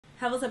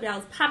Hey, what's up, y'all?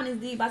 It's Poppin' is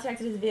D. About to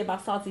react to this video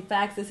about salty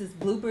facts. This is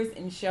bloopers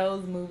and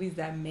shows, movies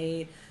that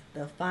made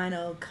the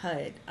final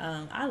cut.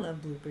 I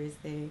love bloopers.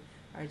 They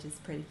are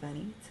just pretty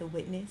funny to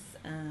witness.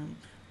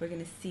 We're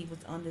going to see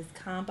what's on this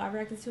comp. I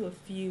reacted to a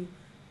few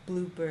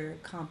blooper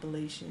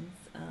compilations,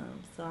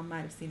 so I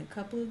might have seen a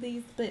couple of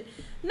these, but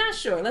not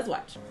sure. Let's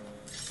watch.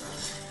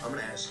 I'm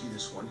going to ask you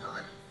this one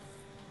time.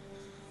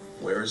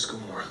 Where is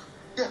Gamora?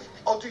 Yeah,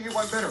 I'll do you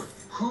one better.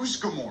 Who's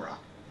Gamora?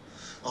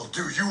 I'll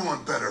do you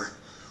one better.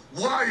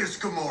 Why is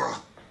Gamora?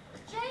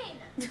 Jane!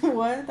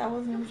 What? That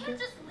wasn't You can't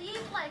just leave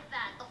like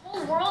that. The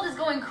whole world is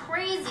going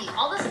crazy.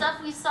 All the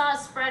stuff we saw is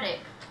spreading.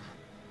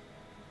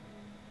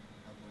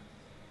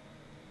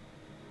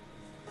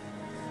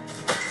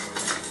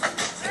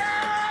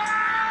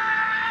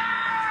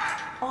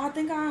 Oh, I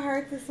think I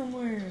heard this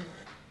somewhere.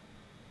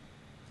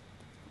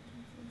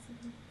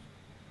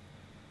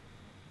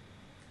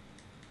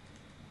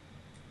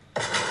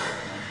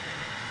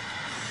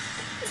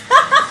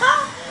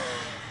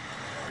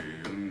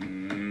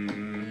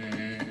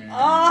 Oh,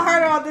 I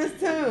heard about this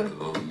too.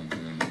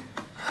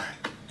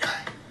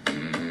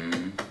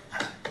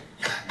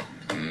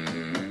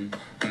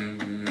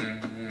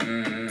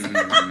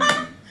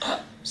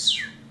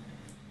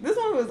 This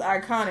one was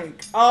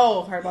iconic.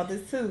 Oh, heard about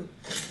this too.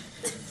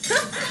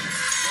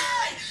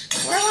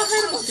 Where have I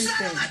heard about these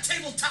things?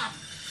 Tabletop.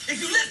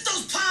 If you lift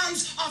those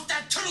palms off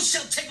that turtle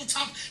shell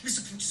tabletop,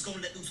 Mr. Pooch is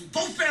gonna let loose with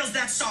both barrels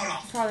that sawed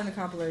off. Probably in the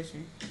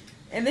compilation.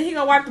 And then he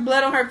gonna wipe the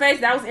blood on her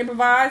face. That was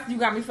improvised. You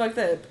got me fucked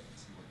up.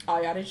 Oh,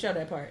 y'all didn't show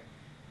that part.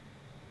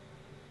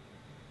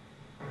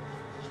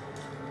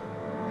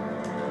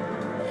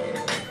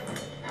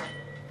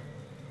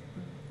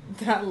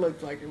 That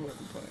looked like it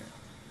wasn't playing.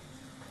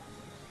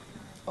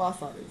 Oh, I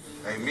saw this.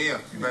 Hey,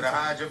 Mia, you better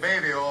hide your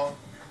baby or...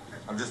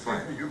 I'm just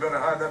playing. You better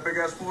hide that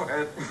big-ass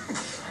forehead.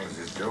 I was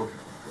just joking.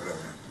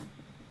 Whatever.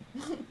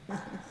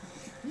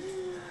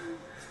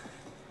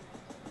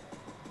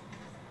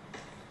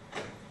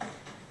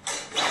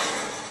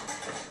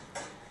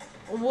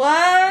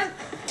 What?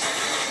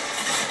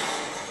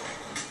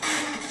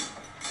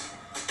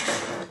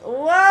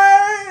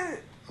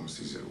 What? I'm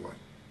CZ what?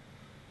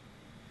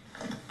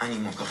 I need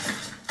more coffee.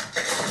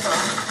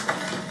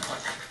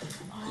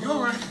 You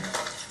alright?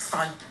 It's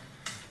fine.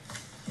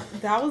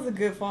 That was a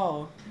good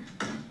fall.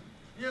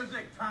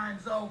 Music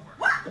time's over.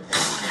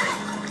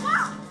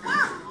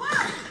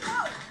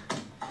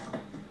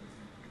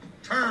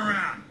 Turn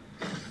around.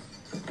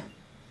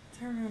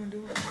 Turn around and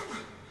do it.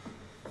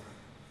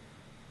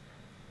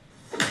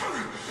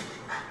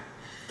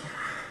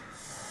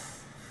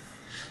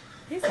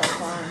 He's so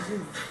fine,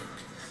 too.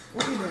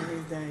 What are you doing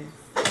these days?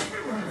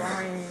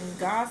 Ryan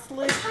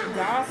Gosling?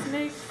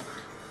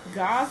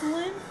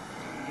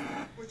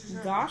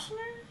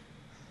 Goshner?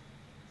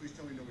 Please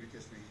tell me nobody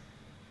kissed me.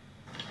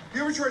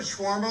 You ever tried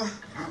shawarma?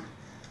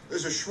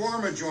 There's a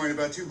shawarma joint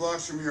about 2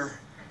 blocks from here.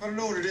 I don't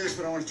know what it is,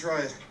 but I want to try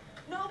it.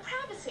 No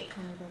privacy.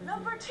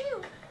 Number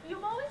 2,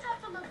 you always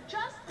have to look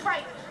just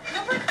right.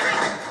 Number 3.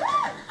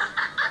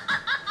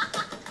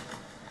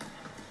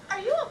 Are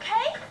you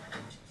okay?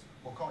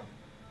 We'll call you.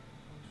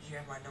 Did you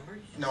have my number?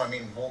 No, I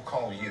mean, we'll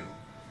call you.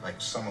 Like,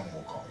 someone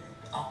will call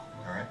you. Oh,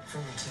 All right?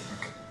 from the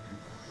team.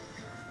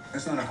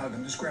 That's not a hug.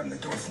 I'm just grabbing the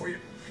door for you.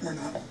 We're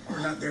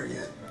not there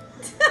yet.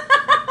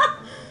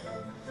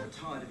 I'm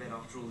tired of it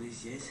after all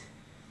these years.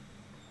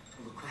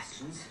 All the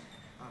questions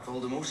about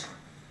Voldemort.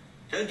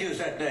 Don't use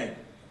that name.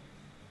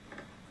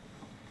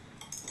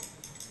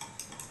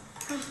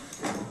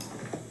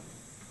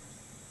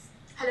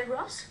 Hello,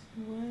 Ross.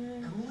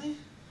 What? Emily?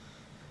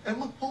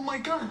 Emma? Oh, my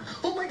God.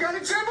 Oh, my God.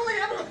 It's Emily.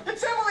 Emma.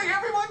 It's Emily.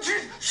 Everyone.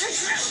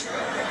 Shh.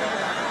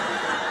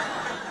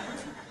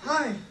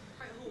 Hi.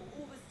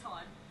 All this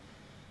time.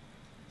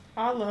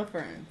 I love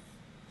Friends.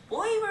 Why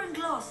are you wearing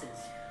glasses?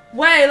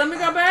 Wait, let me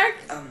go back.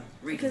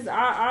 Because Because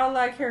I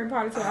like Harry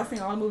Potter too. I've seen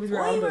all the movies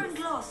where why all are you the wearing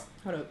books. glasses?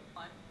 Hold up.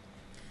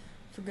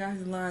 Forgot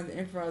his line. The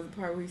improv the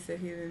part where he said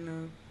he didn't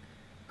know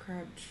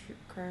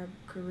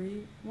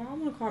Crabtree. Well, I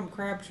want to call him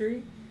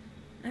Crabtree.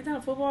 Ain't that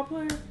a football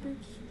player,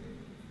 bitch?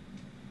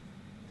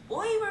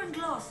 Why are you wearing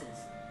glasses?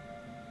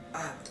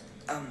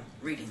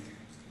 Reading.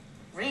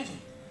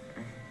 Reading.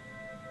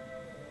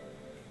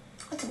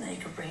 I didn't know you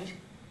could read.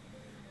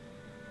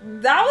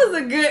 That was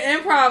a good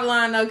improv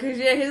line though, cause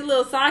yeah, his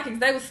little sidekicks,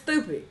 they was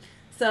stupid.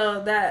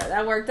 So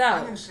that worked I'm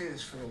out. going to say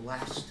this for the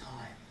last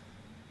time.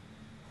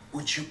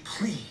 Would you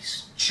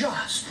please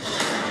just...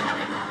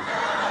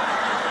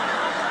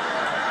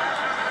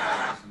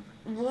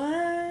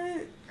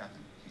 What?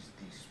 Captain, he's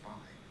the spy.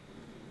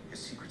 His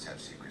secrets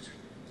have secrets.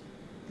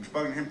 It's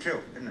bugging him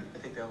too, isn't it? I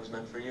think that was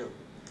meant for you.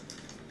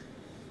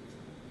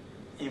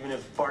 Even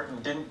if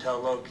Barton didn't tell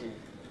Loki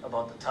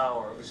about the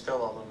tower, it was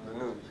still all over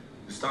the news.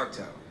 The Stark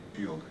Tower.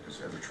 Shield has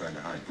ever tried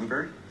to hide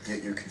Bluebird?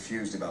 Yet you're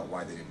confused about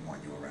why they didn't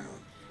want you around.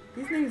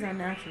 These niggas are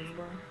naturals,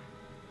 bro.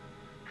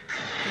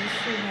 This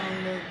shit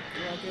don't look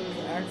like it was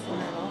an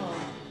accident at all.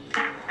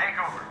 Take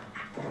over.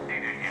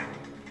 Need him.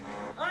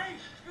 Hey,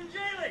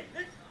 Congealy!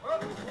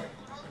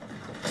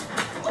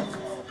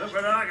 Look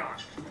what I got.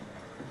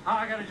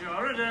 I got a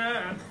jar of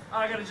dirt.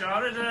 I got a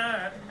jar of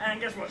dirt.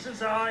 And guess what's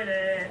inside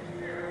it?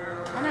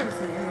 I've never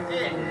seen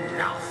it.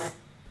 Enough.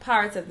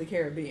 Pirates of the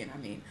Caribbean, I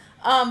mean.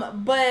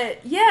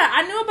 But yeah,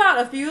 I knew about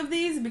a few of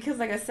these because,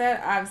 like I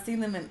said, I've seen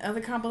them in other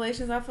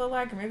compilations, I feel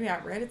like, or maybe I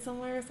read it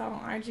somewhere, saw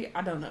it on IG.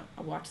 I don't know.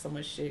 I watch so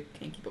much shit,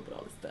 can't keep up with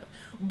all this stuff.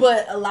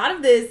 But a lot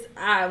of this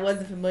I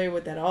wasn't familiar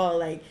with at all.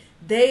 Like,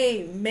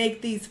 they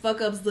make these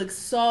fuck-ups look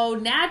so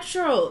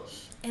natural.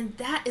 And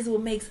that is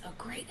what makes a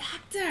great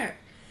actor.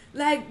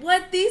 Like,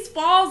 what? These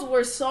falls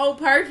were so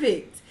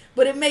perfect.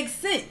 But it makes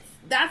sense.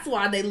 That's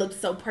why they looked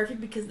so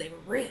perfect, because they were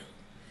real.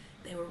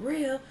 They were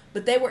real,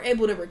 but they were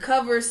able to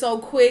recover so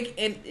quick,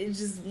 and it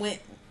just went,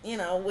 you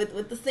know,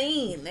 with the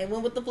scene. They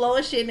went with the flow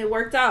of shit, and it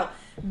worked out.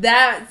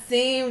 That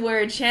scene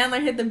where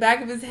Chandler hit the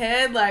back of his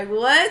head, like,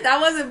 what? That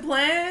wasn't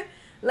planned?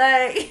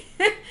 Like,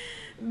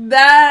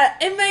 that,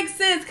 it makes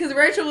sense, because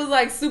Rachel was,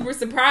 like, super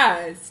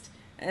surprised.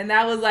 And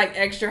that was, like,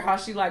 extra how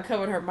she, like,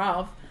 covered her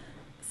mouth.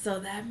 So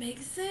that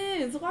makes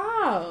sense.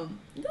 Wow.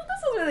 This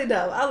was really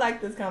dope. I like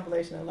this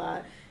compilation a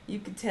lot. You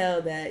could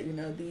tell that, you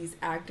know, these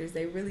actors,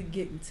 they really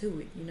get into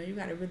it. You know, you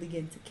got to really get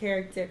into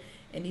character.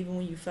 And even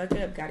when you fuck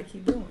up, got to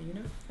keep doing, you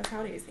know. That's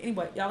how it is.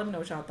 Anyway, y'all let me know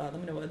what y'all thought.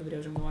 Let me know what other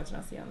videos you're going to watch, and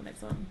I'll see y'all in the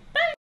next one. Bye.